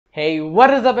Hey, what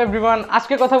is up everyone?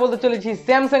 আজকে কথা বলতে চলেছি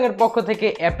স্যামসাং এর পক্ষ থেকে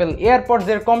অ্যাপল এয়ারপডস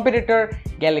এর কম্পিটিটর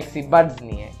গ্যালাক্সি বাডস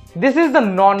নিয়ে। This is the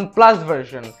non-plus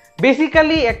version.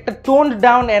 Basically একটা toned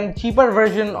down and cheaper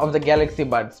version of the Galaxy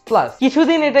Buds plus.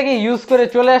 কিছুদিন এটাকে ইউজ করে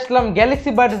চলে আসলাম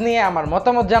গ্যালাক্সি বাডস নিয়ে আমার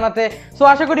মতামত জানাতে। সো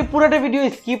আশা করি পুরোটা ভিডিও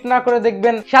স্কিপ না করে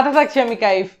দেখবেন। সাথে থাকছি আমি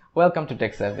Kaif. Welcome to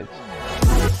take savage.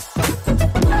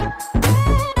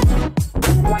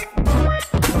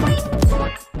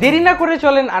 দেরি না করে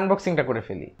চলেন আনবক্সিংটা করে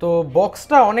ফেলি। তো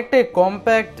বক্সটা অনেকটাই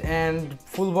কম্প্যাক্ট অ্যান্ড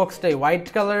ফুল বক্সটাই হোয়াইট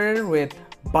কালারের উইথ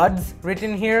বাডস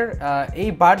রিটেন হিয়ার। এই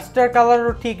বাডসটার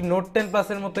কালারও ঠিক নোট 10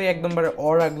 প্লাসের মতোই একদমবারে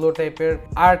অরা গ্লো টাইপের।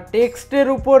 আর টেক্সটের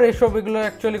উপর এগুলো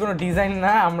অ্যাকচুয়ালি কোনো ডিজাইন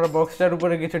না, আমরা বক্সটার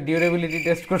উপরে কিছু ডিউরেবিলিটি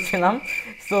টেস্ট করছিলাম,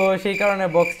 সো সেই কারণে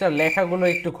বক্সটার লেখাগুলো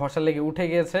একটু ঘষা লেগে উঠে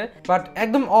গিয়েছে। বাট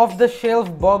একদম অফ দ্য শেলফ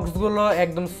বক্সগুলো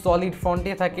একদম সলিড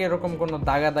ফন্টে থাকে, এরকম কোনো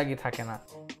দাগাদাগি থাকে না।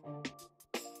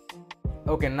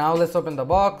 Okay, now let's open the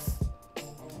box.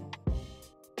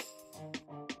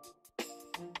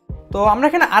 তো আমরা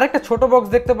এখানে আরেকটা ছোট বক্স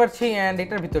দেখতে পাচ্ছি এন্ড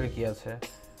এটার ভিতরে কি আছে?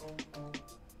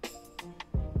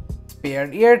 স্পেয়ার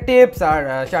ইয়ার টিপস আর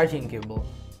চার্জিং কেবল।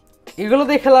 এগুলো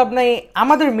দেখে লাভ নাই,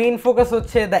 আমাদের মেইন ফোকাস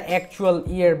হচ্ছে the actual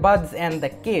earbuds and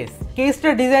the case.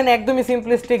 কেসটার design একদমই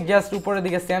সিম্পলিস্টিক, জাস্ট উপরের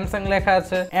দিকে স্যামসাং লেখা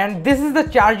আছে and this is the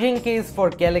charging case for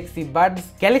Galaxy Buds.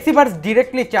 Galaxy Buds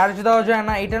directly charge দেওয়া যায়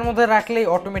না, এটার মধ্যে রাখলেই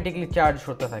অটোমেটিকলি চার্জ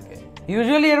হতে থাকে।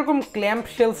 ইউজুয়ালি এরকম ক্ল্যাম্প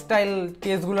শেল স্টাইল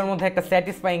কেসগুলোর মধ্যে একটা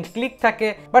স্যাটিসফাইং ক্লিক থাকে,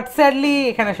 বাট স্যাডলি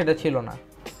এখানে সেটা ছিল না।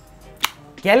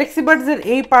 গ্যালাক্সি বাডস এর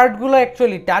এই পার্টগুলো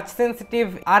অ্যাকচুয়ালি টাচ সেন্সিটিভ,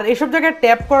 আর এসব জায়গায়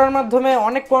ট্যাপ করার মাধ্যমে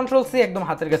অনেক কন্ট্রোলসই একদম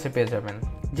হাতের কাছে পেয়ে যাবেন।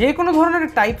 যে কোনো ধরনের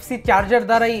টাইপ সি চার্জার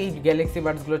দ্বারাই এই গ্যালাক্সি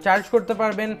বাডসগুলো চার্জ করতে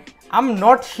পারবেন। আই এম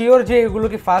নট শিওর যে এগুলো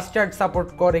কি ফাস্ট চার্জ সাপোর্ট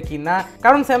করে কি না,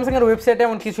 কারণ স্যামসাং এর ওয়েবসাইটে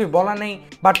এমন কিছুই বলা নেই,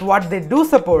 but what they do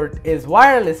support is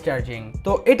wireless charging.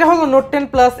 তো এটা হলো note 10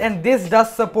 plus and this does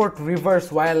support reverse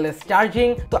wireless charging.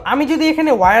 তো আমি যদি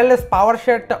এখানে ওয়্যারলেস পাওয়ার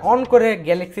শেয়ারটা অন করে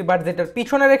গ্যালাক্সি বাডস এটার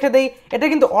পিছনে রেখে দেই, এটা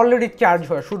কিন্তু অলরেডি চার্জ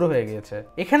হওয়া শুরু হয়ে গিয়েছে।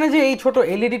 এখানে যে এই ছোট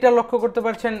এলইডিটা লক্ষ্য করতে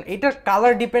পারছেন, এটার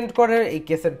কালার ডিপেন্ড করে এই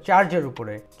কেসের চার্জের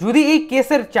উপরে। যদি এই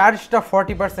কেসের চার্জটা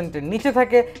 40% এর নিচে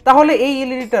থাকে তাহলে এই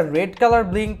এলইডিটা রেড কালার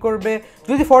ব্লিঙ্ক করবে,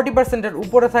 যদি 40% এর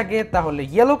উপরে থাকে তাহলে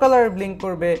ইয়েলো কালার ব্লিঙ্ক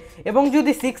করবে, এবং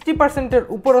যদি 60% এর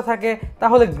উপরে থাকে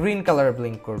তাহলে গ্রিন কালার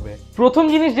ব্লিঙ্ক করবে। প্রথম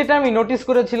জিনিস যেটা আমি নোটিস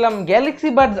করেছিলাম, গ্যালাক্সি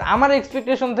বাডস আমার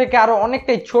এক্সপেকটেশন থেকে আরো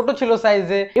অনেকটাই ছোট ছিল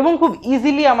সাইজে এবং খুব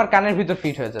ইজিলি আমার কানের ভিতর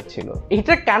ফিট হয়ে যাচ্ছিল।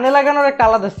 এটা কানে লাগানোর একটা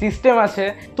আলাদা সিস্টেম আছে।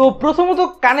 তো প্রথমত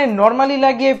কানে নর্মালি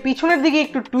লাগিয়ে পিছনের দিকে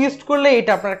একটু টুইস্ট করলে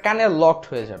এটা আপনার কানে লকড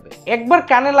হয়ে যাবে। একবার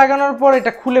কানে লাগানোর পর এটা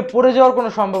খুলে পড়ে যাওয়ার কোনো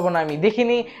সম্ভাবনা আমি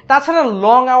দেখিনি। তাছাড়া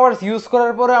লং আওয়ার্স ইউজ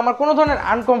করার পরে আমার কোনো ধরনের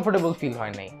আনকমফোর্টেবল ফিল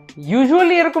হয় নাই।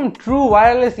 ইউজুয়ালি এরকম ট্রু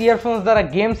ওয়্যারলেস ইয়ারফোনস দ্বারা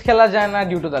গেমস খেলা যায় না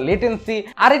ডিউ টু দ্য লেটেন্সি।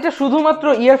 আর এটা শুধুমাত্র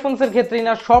ইয়ারফোনসের ক্ষেত্রেই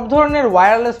না, সব ধরনের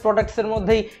ওয়্যারলেস প্রোডাক্টসের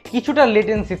মধ্যেই কিছুটা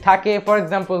লেটেন্সি থাকে, for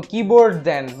example keyboard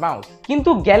and mouse. কিন্তু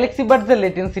গ্যালাক্সি বাডসের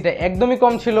লেটেন্সিটা একদমই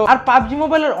কম ছিল। আর পাবজি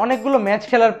মোবাইলের অনেকগুলো ম্যাচ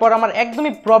খেলার পর আমার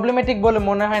একদমই প্রবলেমেটিক বলে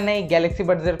মনে হয় না এই গ্যালাক্সি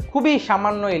বাডসের খুবই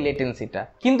সামান্য এই লেটেন্সিটা।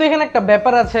 কিন্তু এখানে একটা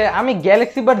ব্যাপার আছে, আমি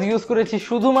গ্যালাক্সি বাডস ইউজ করেছি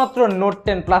শুধুমাত্র নোট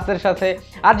 10 প্লাসের সাথে,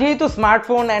 আর যেহেতু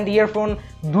স্মার্টফোন অ্যান্ড ইয়ারফোন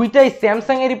দুইটাই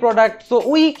স্যামসাং এরই প্রোডাক্ট, সো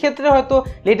ওই ক্ষেত্রে হয়তো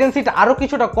লেটেন্সিটা আরও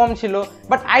কিছুটা কম ছিল।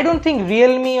 But I don't think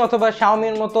Realme অথবা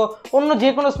শাওমির মতো অন্য যে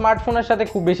কোনো স্মার্টফোনের সাথে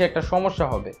খুব বেশি একটা সমস্যা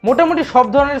হবে। মোটামুটি সব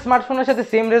ধরনের স্মার্টফোনের সাথে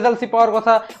সেম রেজাল্টসই পাওয়ার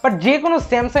কথা, বাট যে কোনো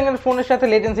স্যামসাং এর ফোনের সাথে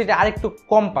লেটেন্সিটা আরেকটু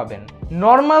কম পাবেন।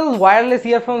 Normal wireless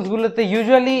ইয়ারফোনসগুলোতে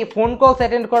usually phone calls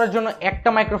attend করার জন্য একটা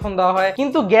মাইক্রোফোন দেওয়া হয়,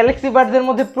 কিন্তু গ্যালাক্সি বাডসের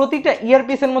মধ্যে প্রতিটা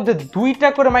ইয়ারপিসের মধ্যে দুইটা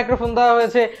করে মাইক্রোফোন দেওয়া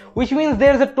হয়েছে, which means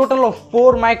there is a total of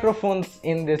 4 microphones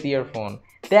in this earphone.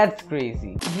 That's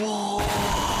crazy.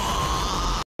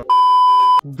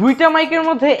 দুইটা মাইকের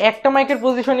মধ্যে একটা মাইকের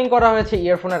পজিশনিং করা হয়েছে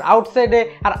ইয়ারফোনের আউটসাইডে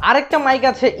আর আরেকটা মাইক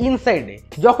আছে ইনসাইডে।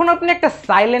 যখন আপনি একটা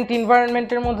সাইলেন্ট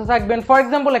এনভায়রনমেন্টের মধ্যে থাকবেন, ফর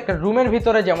এক্সাম্পল একটা রুমের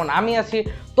ভিতরে যেমন আমি আছি,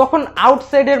 তখন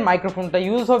আউটসাইডের মাইক্রোফোনটা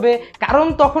ইউজ হবে, কারণ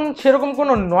তখন সেরকম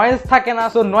কোনো নয়েজ থাকে না।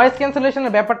 সো নয়েজ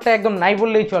ক্যান্সেলেশনের ব্যাপারটা একদম নাই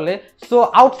বললেই চলে। সো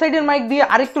আউটসাইডের মাইক দিয়ে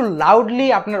আরেকটু লাউডলি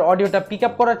আপনার অডিওটা পিক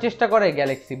আপ করার চেষ্টা করে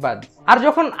গ্যালাক্সি বাডস। আর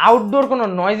যখন আউটডোর কোনো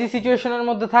নয়েজি সিচুয়েশনের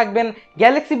মধ্যে থাকবেন,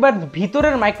 গ্যালাক্সি বাডস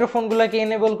ভিতরের মাইক্রোফোনগুলোকে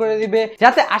এনেবল করে দিবে,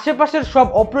 যাতে আশেপাশের সব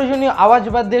অপ্রয়োজনীয় আওয়াজ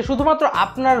বাদ দিয়ে শুধুমাত্র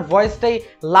আপনার ভয়েসটাই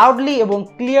লাউডলি এবং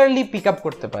ক্লিয়ারলি পিক আপ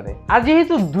করতে পারে। আর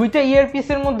যেহেতু দুইটা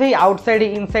ইয়ারপিসের মধ্যেই আউটসাইডে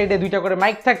ইনসাইডে দুইটা করে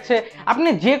মাইক থাকছে, আপনি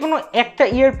যে কোনো একটা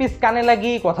ইয়ারপিস কানে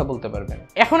লাগিয়েই কথা বলতে পারবেন।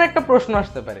 এখন একটা প্রশ্ন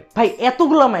আসতে পারে, ভাই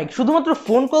এতগুলো মাইক শুধুমাত্র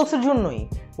ফোন কলসের জন্যই?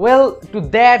 Well to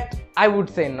that I would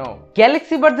say no.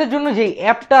 Galaxy বাডসের জন্য যে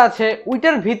অ্যাপটা আছে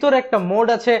ওইটার ভিতর একটা মোড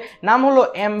আছে, নাম হলো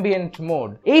অ্যাম্বিয়েন্ট মোড।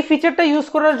 এই ফিচারটা ইউজ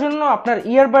করার জন্য আপনার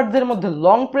ইয়ারবাডসের মধ্যে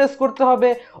লং প্রেস করতে হবে,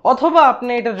 অথবা আপনি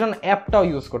এটার জন্য অ্যাপটাও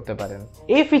ইউজ করতে পারেন।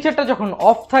 এই ফিচারটা যখন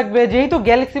অফ থাকবে, যেহেতু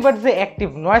গ্যালাক্সি বাডসে অ্যাক্টিভ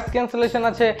নয়েজ ক্যান্সেলেশন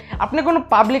আছে, আপনি কোনো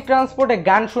পাবলিক ট্রান্সপোর্টে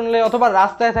গান শুনলে অথবা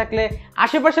রাস্তায় থাকলে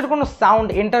আশেপাশের কোনো সাউন্ড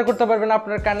এন্টার করতে পারবেন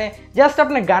আপনার কানে, জাস্ট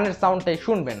আপনি গানের সাউন্ডটাই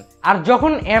শুনবেন। আর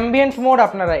যখন অ্যাম্বিয়েন্ট মোড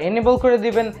আপনারা এনেবল করে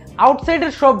দিবেন,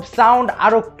 আউটসাইডের সব সাউন্ড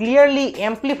আরো ক্লিয়ারলি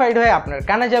অ্যাম্প্লিফাইড হয়ে আপনার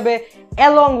কানে যাবে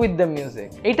along with the music।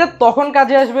 এটা তখন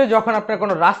কাজে আসবে যখন আপনার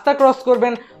কোনো রাস্তা ক্রস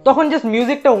করবেন, তখন জাস্ট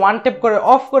মিউজিকটা ওয়ান ট্যাপ করে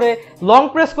অফ করে লং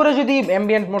প্রেস করে যদি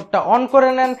অ্যাম্বিয়েন্ট মোডটা অন করে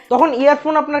নেন, তখন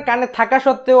ইয়ারফোন আপনার কানে থাকা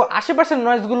সত্ত্বেও আশেপাশের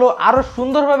নয়েজগুলো আরো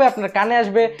সুন্দরভাবে আপনার কানে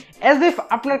আসবে, অ্যাজ ইফ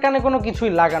আপনার কানে কোনো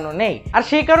কিছুই লাগানো নেই। আর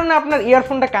সেই কারণে আপনার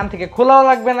ইয়ারফোনটা কান থেকে খোলাও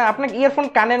লাগবে না, আপনাকে ইয়ারফোন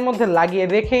কানের মধ্যে লাগিয়ে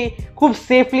রেখেই খুব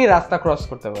সেফলি রাস্তা ক্রস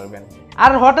করতে পারবেন।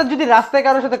 আর হঠাৎ যদি রাস্তায়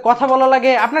কারোর সাথে কথা বলা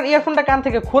লাগে, আপনার ইয়ারফোনটা কান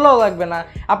থেকে খোলাও লাগবে না,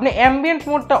 আপনি অ্যাম্বিয়েন্ট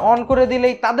মোডটা অন করে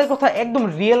দিলেই তাদের কথা একদম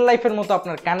রিয়েল লাইফের মতো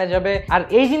আপনার কানে যাবে। আর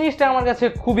এই জিনিসটা আমার কাছে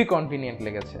খুবই কনভিনিয়েন্ট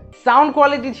লেগেছে। সাউন্ড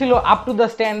কোয়ালিটি ছিল আপ টু দ্য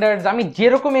স্ট্যান্ডার্ডস, আমি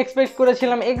যেরকম এক্সপেক্ট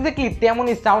করেছিলাম এক্স্যাক্টলি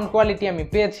তেমনই সাউন্ড কোয়ালিটি আমি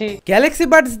পেয়েছি। গ্যালাক্সি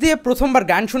বাডস দিয়ে প্রথমবার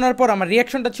গান শোনার পর আমার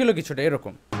রিয়াকশনটা ছিল কিছুটা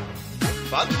এরকম।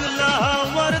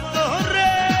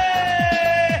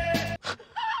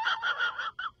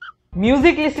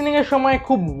 মিউজিক লিসেনিং এর সময়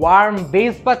খুব ওয়ার্ম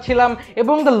বেস পাচ্ছিলাম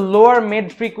এবং the lower mid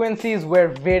ফ্রিকোয়েন্সিজ were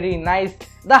very nice,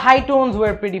 the high tones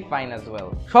war pretty fine as well.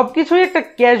 সবকিছুই একটা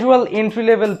ক্যাজুয়াল এন্ট্রি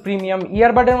লেভেল প্রিমিয়াম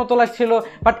ইয়ারবাডের মতো লাগছিল,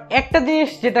 বাট একটা জিনিস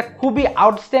যেটা খুবই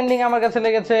আউটস্ট্যান্ডিং আমার কাছে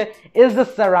লেগেছে is the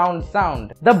surround sound.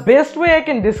 The best way I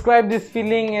can describe this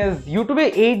feeling is, ইউটিউবে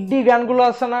 8D গানগুলো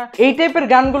আছে না, এই টাইপের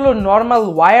গানগুলো নর্মাল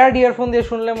ওয়ায়ার্ড ইয়ারফোন দিয়ে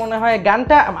শুনলে মনে হয়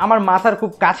গানটা আমার মাথার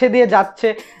খুব কাছে দিয়ে যাচ্ছে,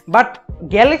 বাট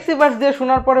গ্যালাক্সি বাডস দিয়ে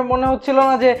শোনার পরে মনে হচ্ছিল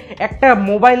না যে একটা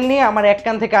মোবাইল নিয়ে আমার এক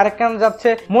কান থেকে আরেক কান যাচ্ছে,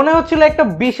 মনে হচ্ছিল একটা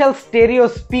বিশাল স্টেরিও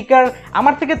স্পিকার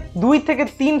আমার থেকে 2 থেকে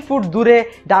 3 ফুট দূরে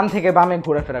ডান থেকে বামে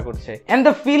ঘোরাফেরা করছে। And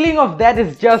the feeling of that is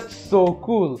just so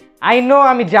cool. I know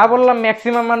আমি যা বললাম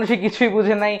ম্যাক্সিমাম মানুষই কিছুই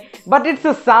বুঝে নাই, but it's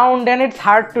a sound and it's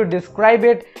hard to describe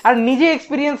ইট। আর নিজে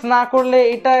এক্সপিরিয়েন্স না করলে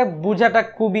এটা বোঝাটা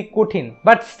খুবই কঠিন,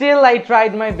 but still I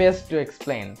tried my best to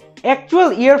explain. Actual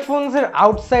earphones এর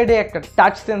আউটসাইডে একটা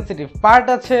টাচ সেন্সিটিভ পার্ট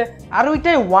আছে, আর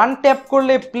ওইটাই ওয়ান ট্যাপ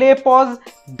করলে প্লে পজ,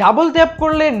 ডাবল ট্যাপ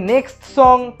করলে নেক্সট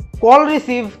সং, কল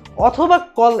রিসিভ অথবা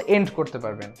কল এন্ড করতে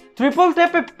পারবেন। ট্রিপল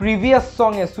ট্যাপে প্রিভিয়াস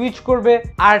সং এ সুইচ করবে,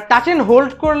 আর টাচ এন্ড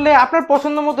হোল্ড করলে আপনার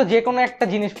পছন্দ মতো যে কোনো একটা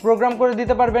জিনিস প্রোগ্রাম করে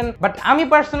দিতে পারবেন, বাট আমি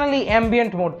পার্সোনালি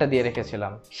অ্যাম্বিয়েন্ট মোডটা দিয়ে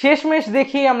রেখেছিলাম। শেষমেশ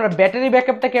দেখি আমরা ব্যাটারি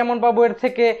ব্যাকআপটা কেমন পাবো এর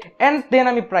থেকে, এন্ড দেন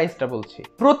আমি প্রাইসটা বলছি।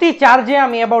 প্রতি চার্জে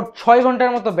আমি অ্যাবাউট 6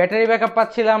 ঘন্টার মতো ব্যাটারি ব্যাকআপ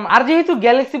পাচ্ছিলাম, আর যেহেতু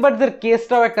গ্যালাক্সি বাডস এর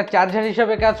কেসটাও একটা চার্জার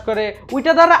হিসেবে কাজ করে,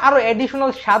 ওইটা দ্বারা আরো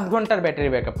অ্যাডিশনাল 7 ঘন্টার ব্যাটারি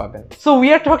ব্যাকআপ পাবেন। So we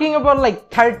are talking about like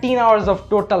 13 hours of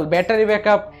total battery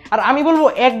backup. আর আমি বলবো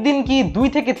একদিন কি 2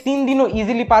 থেকে 3 দিনও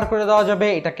ইজিলি পার করে দেওয়া যাবে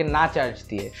এটাকে না চার্জ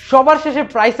দিয়ে। সবার শেষে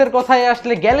প্রাইসের কথায়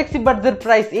আসলে গ্যালাক্সি বাডস এর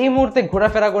প্রাইস এই মুহূর্তে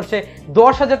ঘোরাফেরা করছে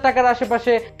 10,000 টাকার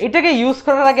আশেপাশে। এটাকে ইউজ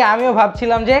করার আগে আমিও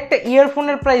ভাবছিলাম যে একটা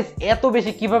ইয়ারফোনের প্রাইস এত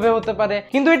বেশি কিভাবে হতে পারে,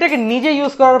 কিন্তু এটাকে নিজে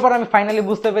ইউজ করার পর আমি ফাইনালি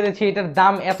বুঝতে পেরেছি এটার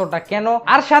দাম এতটা কেন।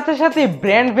 আর সাথে সাথে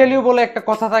ব্র্যান্ড ভ্যালু বলে একটা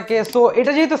কথা থাকে, সো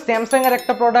এটা যেহেতু স্যামসাং এর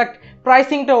একটা প্রোডাক্ট,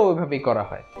 প্রাইসিংটাও ওইভাবেই করা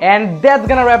হয়। And that's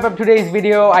gonna wrap up today's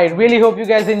video. I really hope you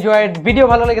guys enjoyed. Video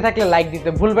ভালো লেগে থাকলে লাইক দিতে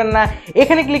ভুলবেন না,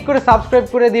 এখানে ক্লিক করে সাবস্ক্রাইব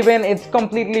করে দিবেন, ইটস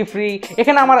কমপ্লিটলি ফ্রি।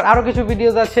 এখানে আমার আরো কিছু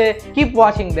ভিডিওস আছে, কিপ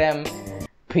ওয়াচিং দেম।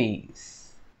 পিস।